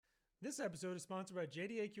This episode is sponsored by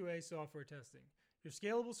JDAQA Software Testing, your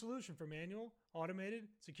scalable solution for manual, automated,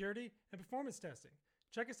 security, and performance testing.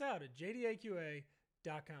 Check us out at jdaqa.com.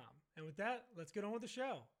 And with that, let's get on with the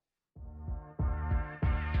show.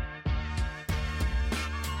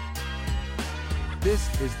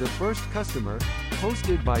 This is The First Customer,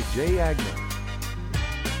 hosted by Jay Agner.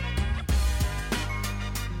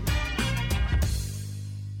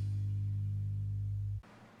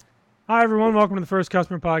 Hi, everyone. Welcome to the First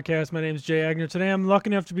Customer Podcast. My name is Jay Agner. Today, I'm lucky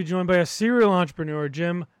enough to be joined by a serial entrepreneur,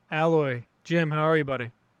 Jim Aloye. Jim, how are you,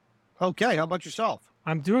 buddy? Okay. How about yourself?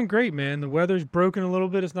 I'm doing great, man. The weather's broken a little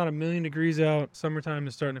bit. It's not a million degrees out. Summertime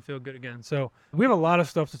is starting to feel good again. So we have a lot of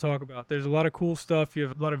stuff to talk about. There's a lot of cool stuff. You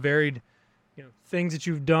have a lot of varied, things that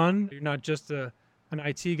you've done. You're not just an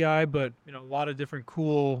IT guy, but a lot of different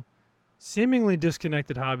cool, seemingly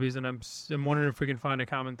disconnected hobbies. And I'm wondering if we can find a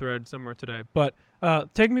common thread somewhere today. But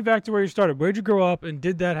take me back to where you started. Where'd you grow up, and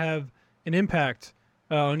did that have an impact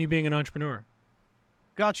on you being an entrepreneur?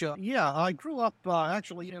 Gotcha. Yeah, I grew up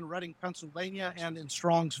actually in Reading, Pennsylvania, and in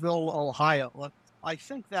Strongsville, Ohio. I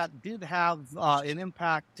think that did have an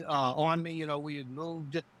impact on me. We had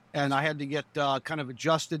moved, and I had to get kind of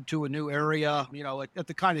adjusted to a new area, at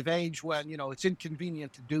the kind of age when, it's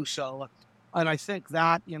inconvenient to do so. And I think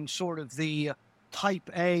that in sort of the type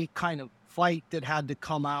A kind of fight that had to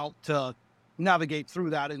come out to navigate through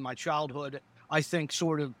that in my childhood, I think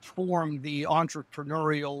sort of formed the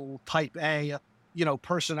entrepreneurial type A,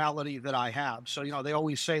 personality that I have. So, they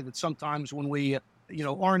always say that sometimes when we,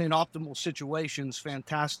 aren't in optimal situations,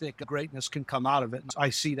 fantastic greatness can come out of it. And I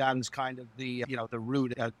see that as kind of the, the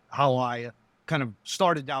root at how I kind of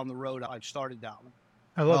started down the road I've started down.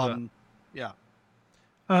 I love that. Yeah.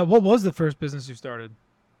 What was the first business you started?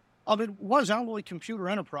 It was Aloye Computer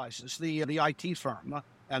Enterprises, the IT firm.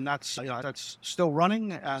 And that's still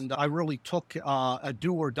running, and I really took a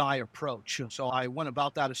do-or-die approach. So I went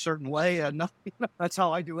about that a certain way, and that's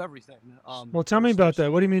how I do everything. Well, tell me about that.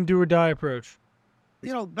 What do you mean do-or-die approach?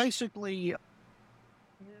 Basically,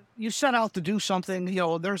 you set out to do something.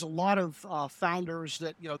 There's a lot of founders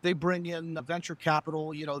that, they bring in venture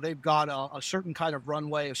capital. They've got a certain kind of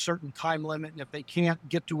runway, a certain time limit, and if they can't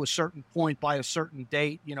get to a certain point by a certain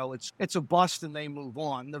date, it's a bust and they move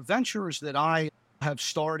on. The ventures that I have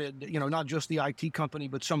started, not just the IT company,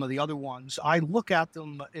 but some of the other ones, I look at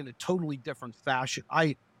them in a totally different fashion.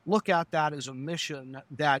 I look at that as a mission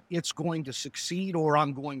that it's going to succeed or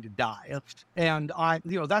I'm going to die. And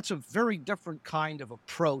that's a very different kind of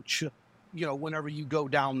approach, whenever you go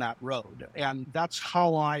down that road. And that's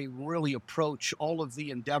how I really approach all of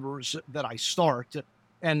the endeavors that I start.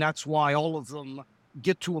 And that's why all of them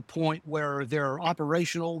get to a point where they're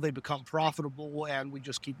operational, they become profitable, and we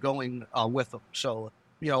just keep going with them. So,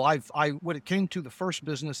 when it came to the first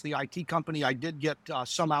business, the IT company, I did get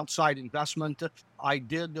some outside investment. I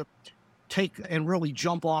did take and really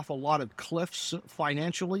jump off a lot of cliffs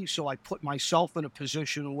financially. So I put myself in a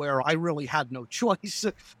position where I really had no choice,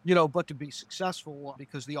 but to be successful,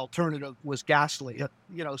 because the alternative was ghastly.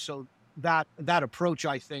 So that approach,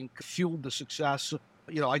 I think, fueled the success.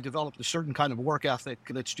 I developed a certain kind of work ethic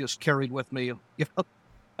that's just carried with me,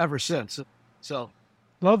 ever since. So,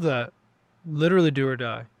 love that. Literally do or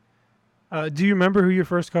die. Do you remember who your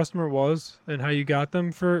first customer was and how you got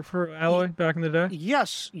them for Aloye back in the day?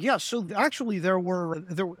 Yes. So actually,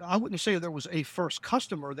 I wouldn't say there was a first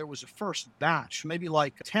customer. There was a first batch, maybe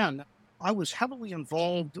like 10. I was heavily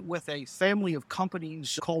involved with a family of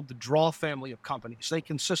companies called the Draw family of companies. They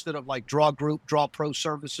consisted of like Draw Group, Draw Pro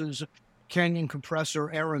Services, Canyon Compressor,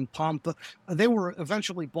 Aaron Pump. They were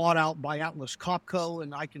eventually bought out by Atlas Copco,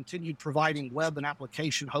 and I continued providing web and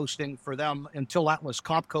application hosting for them until Atlas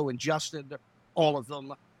Copco ingested all of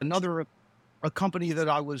them. A company that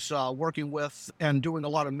I was working with and doing a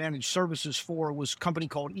lot of managed services for was a company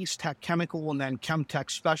called East Tech Chemical and then Chemtech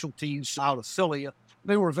Specialties out of Philly.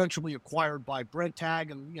 They were eventually acquired by Brenntag,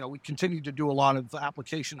 and we continued to do a lot of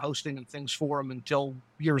application hosting and things for them until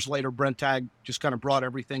years later, Brenntag just kind of brought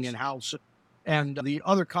everything in-house. And the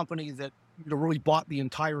other company that really bought the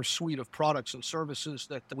entire suite of products and services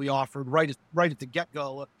that we offered right at the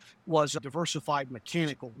get-go was Diversified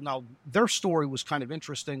Mechanical. Now, their story was kind of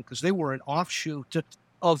interesting because they were an offshoot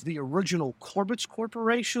of the original Corbett's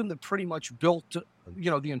Corporation that pretty much built,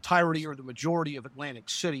 the entirety or the majority of Atlantic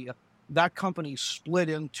City. That company split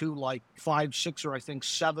into like 5, 6, or I think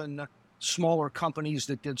 7 smaller companies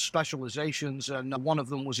that did specializations, and one of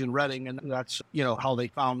them was in Reading, and that's, how they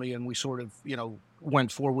found me, and we sort of,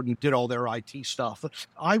 went forward and did all their IT stuff.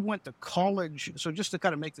 I went to college, so just to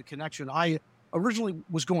kind of make the connection, I originally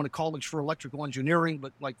was going to college for electrical engineering,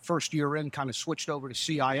 but like first year in kind of switched over to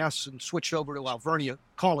CIS and switched over to Alvernia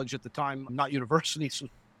College at the time, not university, so a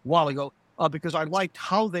while ago, because I liked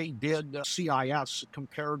how they did CIS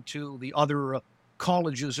compared to the other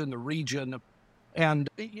colleges in the region. And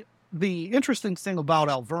the interesting thing about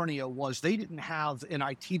Alvernia was they didn't have an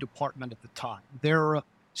IT department at the time. Their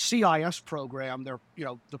CIS program,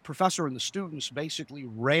 the professor and the students basically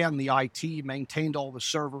ran the IT, maintained all the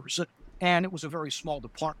servers, and it was a very small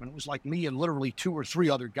department. It was like me and literally 2 or 3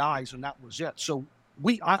 other guys, and that was it. So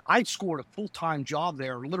I scored a full-time job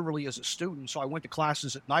there literally as a student. So I went to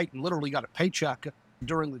classes at night and literally got a paycheck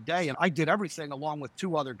during the day, and I did everything along with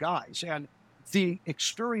 2 other guys. And the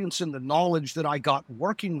experience and the knowledge that I got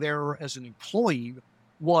working there as an employee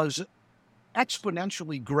was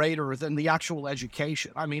exponentially greater than the actual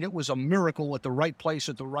education. I mean, it was a miracle at the right place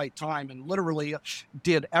at the right time, and literally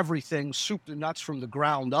did everything soup to nuts from the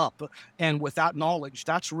ground up. And with that knowledge,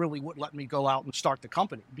 that's really what let me go out and start the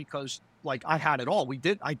company, because like I had it all.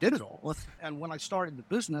 I did it all. And when I started the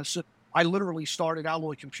business, I literally started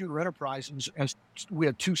Aloye Computer Enterprises, and we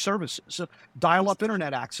had 2 services. Dial-up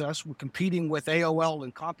internet access. We're competing with AOL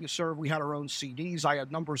and CompuServe. We had our own CDs. I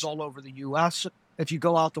had numbers all over the U.S. If you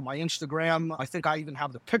go out to my Instagram, I think I even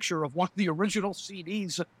have the picture of one of the original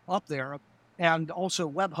CDs up there, and also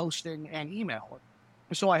web hosting and email.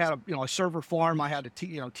 So I had a server farm. I had a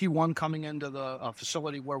T1 coming into the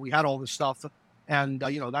facility where we had all this stuff. And,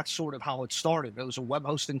 that's sort of how it started. It was a web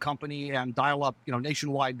hosting company and dial-up,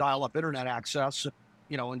 nationwide dial-up internet access,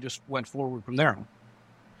 and just went forward from there.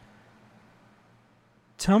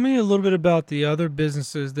 Tell me a little bit about the other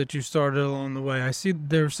businesses that you started along the way. I see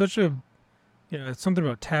there's such a, it's something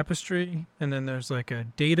about Tapestry, and then there's like a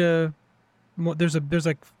data. There's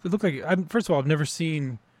like, it looked like, first of all, I've never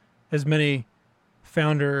seen as many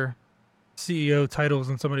founder CEO titles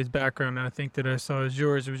in somebody's background. And I think that I saw as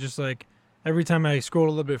yours. It was just like, every time I scroll a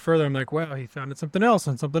little bit further, I'm like, wow, he founded something else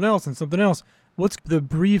and something else and something else. What's the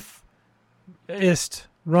briefest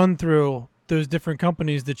run through those different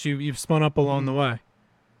companies that you've spun up along the way?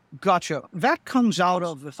 Gotcha. That comes out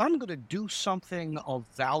of, if I'm going to do something of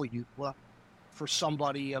value for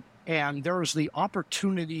somebody, and there's the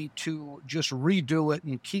opportunity to just redo it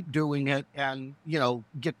and keep doing it and,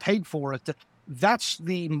 get paid for it, that's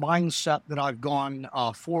the mindset that I've gone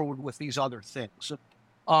forward with these other things.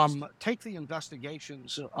 Take the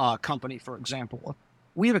investigations company, for example.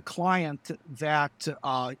 We had a client that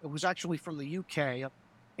was actually from the UK,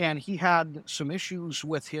 and he had some issues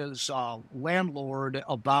with his landlord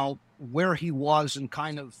about where he was and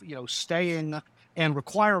kind of, staying, and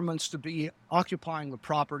requirements to be occupying the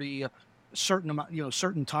property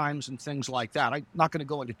certain times and things like that. I'm not going to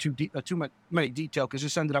go into too many detail because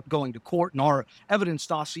this ended up going to court, and our evidence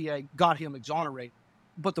dossier got him exonerated.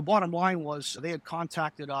 But the bottom line was they had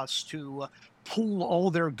contacted us to pull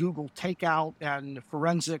all their Google takeout and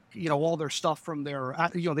forensic, all their stuff from their,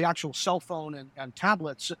 the actual cell phone and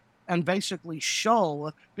tablets, and basically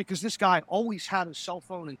show, because this guy always had his cell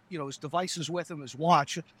phone and, his devices with him, his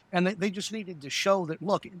watch, and they just needed to show that,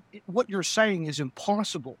 look, what you're saying is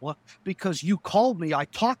impossible because you called me, I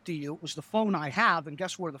talked to you, it was the phone I have, and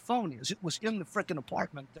guess where the phone is? It was in the frickin'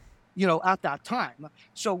 apartment. At that time.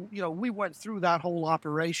 So, we went through that whole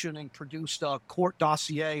operation and produced a court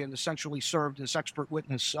dossier and essentially served his expert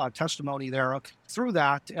witness testimony there through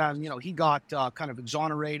that. And, he got kind of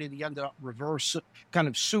exonerated. He ended up reverse kind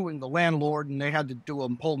of suing the landlord, and they had to do a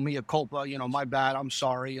whole mea culpa, my bad, I'm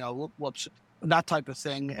sorry, whoops, that type of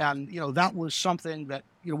thing. And, that was something that,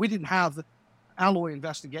 we didn't have Aloye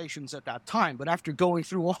investigations at that time. But after going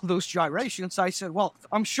through all those gyrations, I said, well,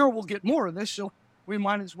 I'm sure we'll get more of this. So we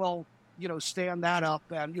might as well, stand that up.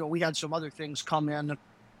 And, we had some other things come in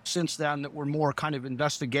since then that were more kind of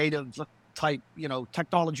investigative type,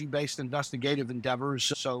 technology-based investigative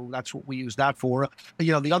endeavors. So that's what we use that for.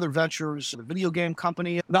 The other ventures, the video game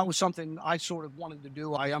company, that was something I sort of wanted to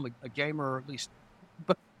do. I am a gamer, at least,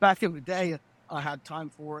 but back in the day, I had time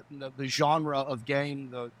for it. And the genre of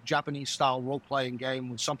game, the Japanese-style role-playing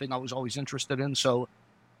game, was something I was always interested in. So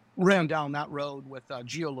ran down that road with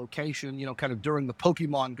geolocation, kind of during the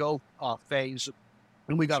Pokemon Go phase.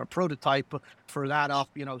 And we got a prototype for that up,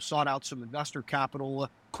 sought out some investor capital,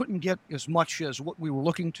 couldn't get as much as what we were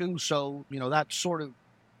looking to. So, that sort of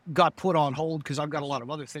got put on hold because I've got a lot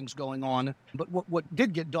of other things going on. But what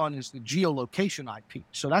did get done is the geolocation IP.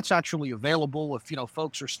 So that's actually available if,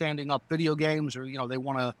 folks are standing up video games or, they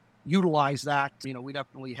want to utilize that. We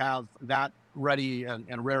definitely have that ready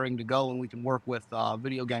and raring to go, and we can work with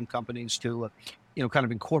video game companies to, kind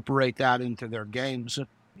of incorporate that into their games,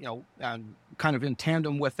 and kind of in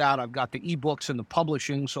tandem with that, I've got the ebooks and the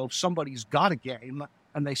publishing. So if somebody's got a game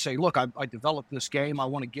and they say, look, I developed this game, I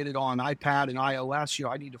want to get it on iPad and iOS,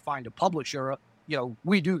 I need to find a publisher,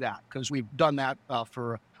 we do that because we've done that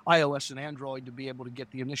for iOS and Android to be able to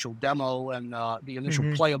get the initial demo and the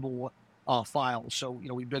initial playable files. So,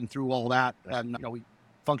 we've been through all that, and, we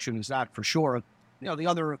function as that for sure. The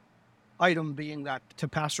other item being that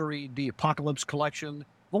Tapassery, the Apocalypse collection.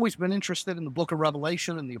 I've always been interested in the Book of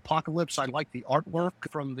Revelation and the Apocalypse. I like the artwork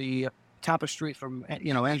from the tapestry from,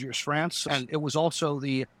 Angers, France. And it was also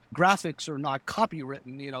the graphics are not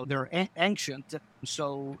copywritten, they're ancient.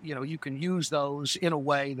 So, you can use those in a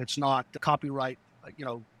way that's not copyright,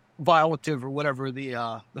 violative or whatever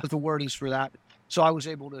the word is for that. So I was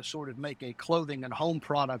able to sort of make a clothing and home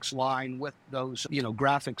products line with those,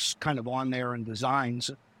 graphics kind of on there and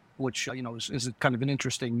designs, which, is kind of an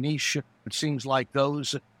interesting niche. It seems like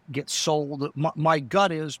those get sold. My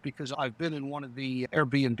gut is, because I've been in one of the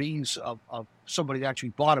Airbnbs of somebody that actually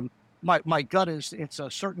bought them, my gut is it's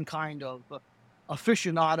a certain kind of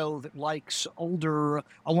aficionado that likes older,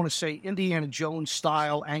 I want to say Indiana Jones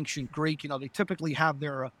style, ancient Greek. They typically have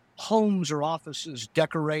their homes or offices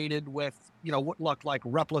decorated with, what look like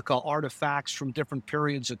replica artifacts from different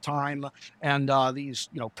periods of time. And these,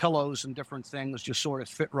 pillows and different things just sort of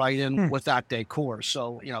fit right in with that decor.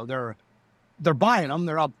 So, they're buying them.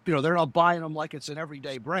 They're not buying them like it's an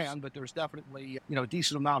everyday brand, but there's definitely, a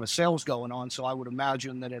decent amount of sales going on. So I would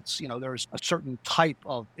imagine that it's, there's a certain type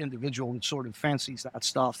of individual that sort of fancies that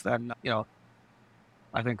stuff. And,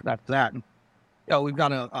 I think that's that. We've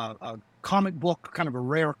got a comic book, kind of a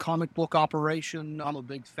rare comic book operation. I'm a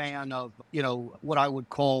big fan of, what I would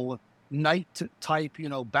call night type,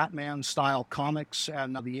 Batman style comics.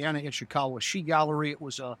 And the Anna Ishikawa She Gallery, it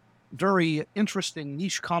was a very interesting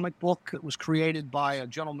niche comic book. It was created by a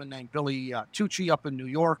gentleman named Billy Tucci up in New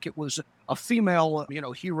York. It was a female,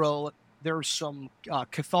 hero. There's some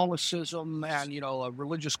Catholicism and, a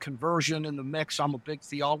religious conversion in the mix. I'm a big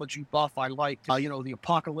theology buff. I like, the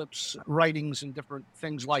apocalypse writings and different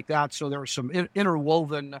things like that. So there are some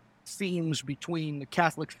interwoven themes between the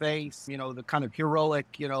Catholic faith, the kind of heroic,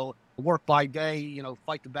 work by day,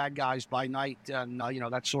 fight the bad guys by night. And,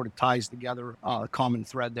 that sort of ties together a common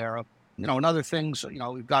thread there. And other things,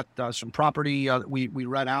 we've got some property that we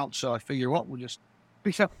rent out. So I figure, we'll just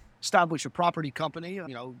establish a property company,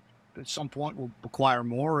 at some point we'll acquire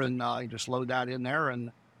more and just load that in there.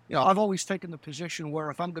 And, I've always taken the position where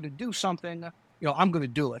if I'm going to do something, I'm going to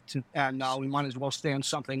do it. And we might as well stand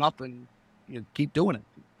something up and keep doing it.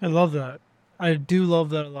 I love that. I do love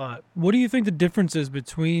that a lot. What do you think the difference is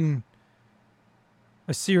between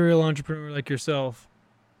a serial entrepreneur like yourself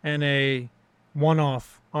and a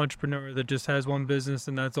one-off entrepreneur that just has one business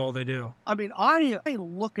and that's all they do? I mean, I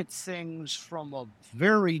look at things from a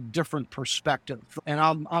very different perspective, and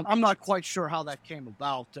I'm not quite sure how that came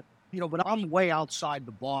about, but I'm way outside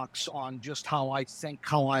the box on just how I think,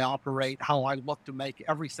 how I operate, how I look to make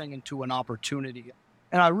everything into an opportunity.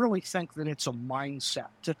 And I really think that it's a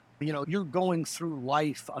mindset. You're going through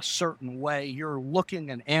life a certain way. You're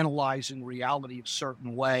looking and analyzing reality a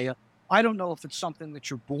certain way. I don't know if it's something that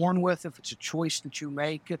you're born with, if it's a choice that you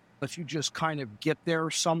make, if you just kind of get there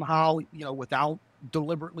somehow, without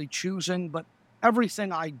deliberately choosing. But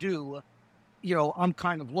everything I do, I'm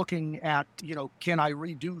kind of looking at, can I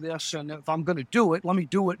redo this? And if I'm going to do it, let me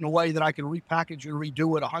do it in a way that I can repackage and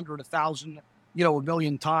redo it 100, 1,000, a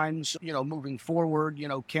million times, moving forward.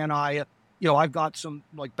 Can I, I've got some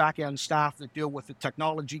like back end staff that deal with the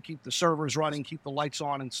technology, keep the servers running, keep the lights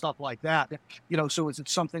on and stuff like that. So is it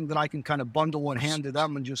something that I can kind of bundle and hand to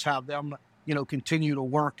them and just have them, continue to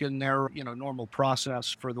work in their, normal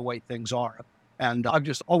process for the way things are. And I've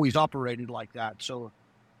just always operated like that. So if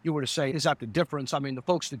you were to say, is that the difference? I mean, the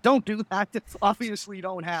folks that don't do that obviously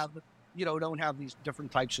don't have these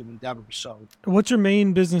different types of endeavors. So what's your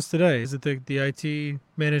main business today? Is it the IT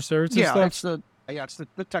managed services stuff? It's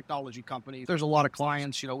the technology company. There's a lot of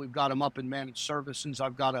clients, we've got them up in managed services.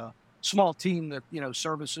 I've got a small team that,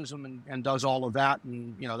 services them and does all of that.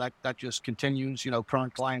 And, that just continues,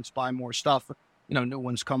 current clients buy more stuff, new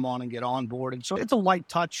ones come on and get on board. And so it's a light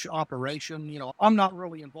touch operation. I'm not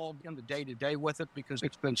really involved in the day to day with it because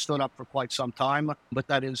it's been stood up for quite some time, but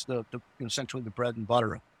that is the essentially the bread and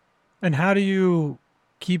butter. And how do you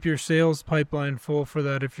keep your sales pipeline full for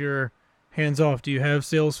that if you're hands off? Do you have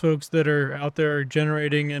sales folks that are out there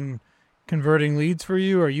generating and converting leads for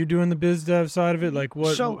you? Are you doing the biz dev side of it? Like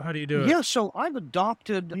how do you do it? Yeah, so I've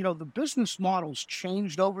adopted, the business model's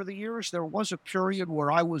changed over the years. There was a period where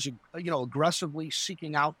I was, aggressively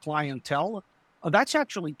seeking out clientele. That's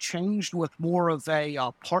actually changed with more of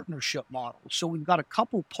a partnership model. So we've got a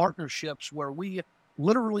couple partnerships where we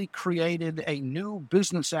literally created a new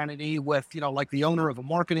business entity with, like the owner of a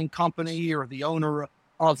marketing company or the owner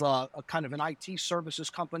of a kind of an IT services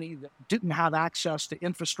company that didn't have access to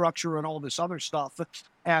infrastructure and all this other stuff.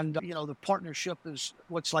 And, the partnership is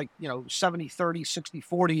what's like, 70-30,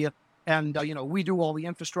 60-40. And, we do all the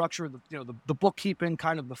infrastructure, the bookkeeping,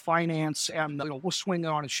 kind of the finance, and, we'll swing it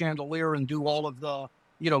on a chandelier and do all of the,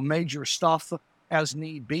 major stuff as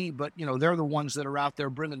need be. But, they're the ones that are out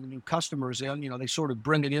there bringing the new customers in. They sort of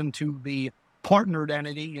bring it into the partnered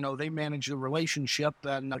entity. They manage the relationship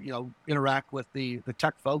and, interact with the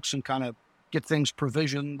tech folks and kind of get things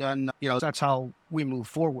provisioned. And, that's how we move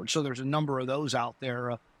forward. So there's a number of those out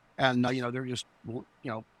there. And, they're just,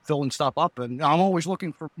 filling stuff up. And I'm always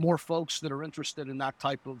looking for more folks that are interested in that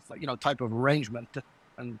type of arrangement.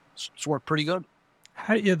 And it's worked pretty good.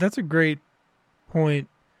 Yeah, that's a great point.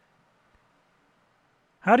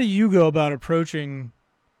 How do you go about approaching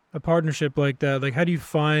a partnership like that? Like, how do you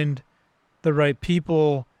find the right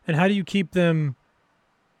people, and how do you keep them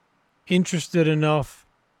interested enough,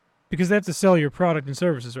 because they have to sell your product and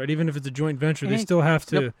services, right? Even if it's a joint venture, they still have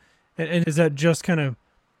to. Yep. And is that just kind of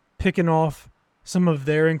picking off some of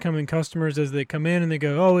their incoming customers as they come in and they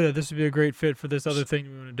go, oh yeah, this would be a great fit for this other thing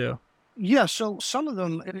we want to do? Yeah, so some of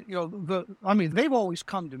them, they've always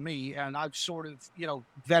come to me, and I've sort of,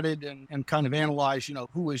 vetted and kind of analyzed,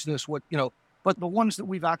 who is this, what, but the ones that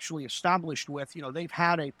we've actually established with, they've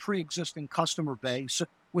had a pre-existing customer base,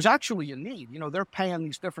 was actually in need. They're paying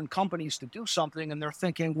these different companies to do something, and they're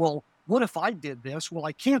thinking, well, what if I did this? Well,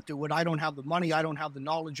 I can't do it. I don't have the money. I don't have the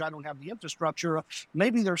knowledge. I don't have the infrastructure.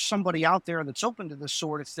 Maybe there's somebody out there that's open to this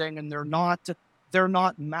sort of thing, and they're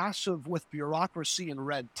not massive with bureaucracy and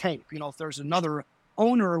red tape. If there's another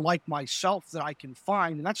owner like myself that I can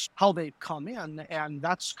find, and that's how they've come in, and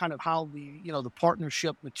that's kind of how the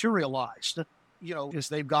partnership materialized. Is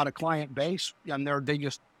they've got a client base, and they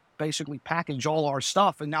just basically package all our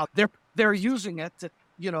stuff, and now they're using it,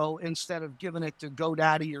 instead of giving it to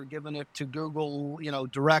GoDaddy or giving it to Google,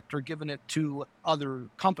 Direct, or giving it to other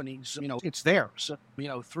companies. It's theirs,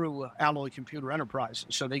 through Aloye Computer Enterprises.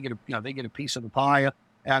 So they get a piece of the pie,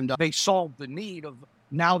 and they solve the need of,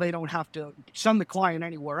 now they don't have to send the client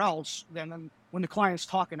anywhere else. Then when the client's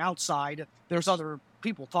talking outside, there's other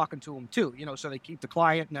people talking to them too, so they keep the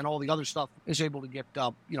client, and then all the other stuff is able to get,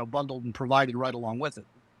 bundled and provided right along with it.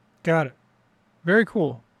 Got it. Very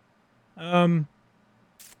cool.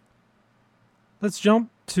 Let's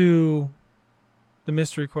jump to the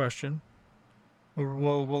mystery question.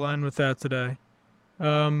 We'll end with that today.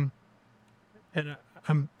 And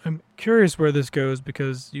I'm curious where this goes,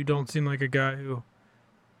 because you don't seem like a guy who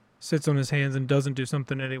sits on his hands and doesn't do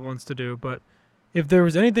something that he wants to do. But if there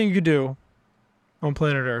was anything you could do on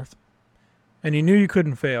planet Earth, and you knew you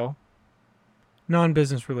couldn't fail,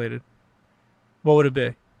 non-business related, what would it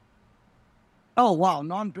be? Oh, wow.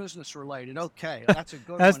 Non-business related. Okay. That's a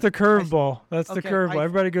good That's one. the curveball. That's the Okay, curveball.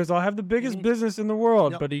 Everybody goes, I'll have the biggest business in the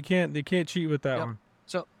world, Yep. but they can't cheat with that one.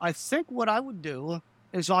 So I think what I would do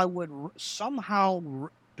is I would somehow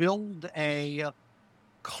build a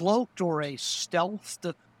cloaked or a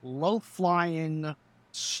stealthed, low-flying,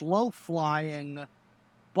 slow-flying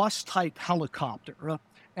bus-type helicopter,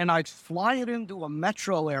 and I'd fly it into a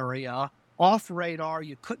metro area, off radar,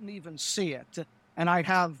 you couldn't even see it, and I'd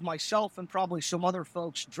have myself and probably some other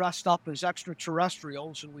folks dressed up as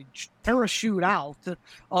extraterrestrials, and we'd parachute out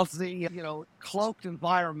of the, cloaked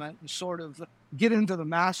environment and sort of get into the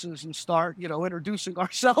masses and start, introducing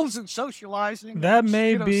ourselves and socializing. That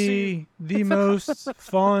may be the most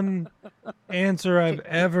fun answer I've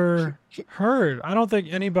ever heard. I don't think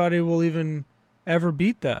anybody will even ever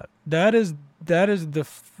beat that. That is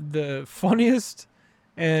the funniest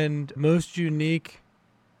and most unique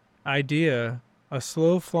idea. A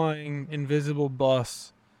slow-flying, invisible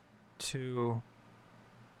bus to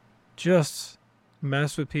just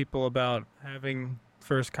mess with people about having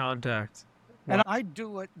first contact. And I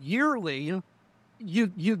do it yearly.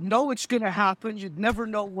 You'd know it's going to happen. You'd never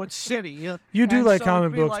know what city. You do And like so comic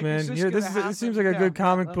it'd be books, like, man. is this This gonna it seems like happen? a good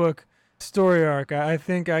comic book story arc. I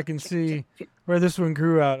think I can see where this one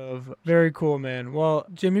grew out of. Very cool, man. Well,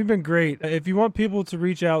 Jim, you've been great. If you want people to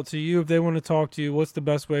reach out to you, if they want to talk to you, what's the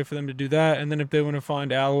best way for them to do that? And then if they want to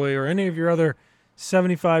find Aloye or any of your other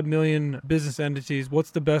 75 million business entities,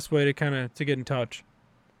 what's the best way to get in touch?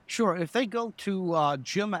 Sure. If they go to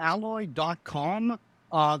jimaloye.com,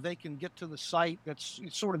 they can get to the site. It's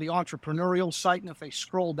sort of the entrepreneurial site. And if they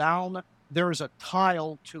scroll down, there is a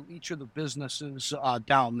tile to each of the businesses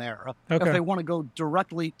down there. Okay. If they want to go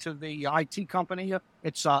directly to the IT company,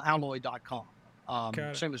 it's aloye.com. Got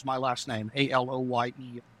it. Same as my last name,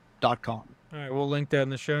 ALOYE.com. All right, we'll link that in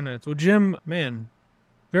the show notes. Well, Jim, man,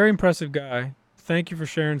 very impressive guy. Thank you for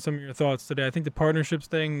sharing some of your thoughts today. I think the partnerships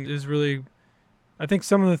thing is really, I think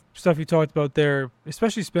some of the stuff you talked about there,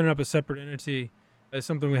 especially spinning up a separate entity, is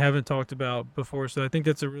something we haven't talked about before. So I think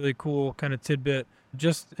that's a really cool kind of tidbit.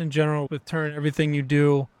 Just in general, with turning everything you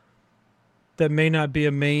do that may not be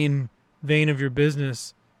a main vein of your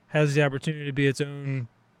business has the opportunity to be its own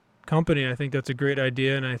company. I think that's a great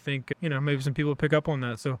idea, and I think, maybe some people pick up on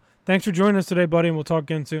that. So thanks for joining us today, buddy, and we'll talk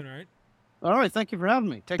again soon, all right? All right. Thank you for having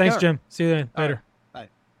me. Take Thanks, care. Jim. See you then. All Later. right.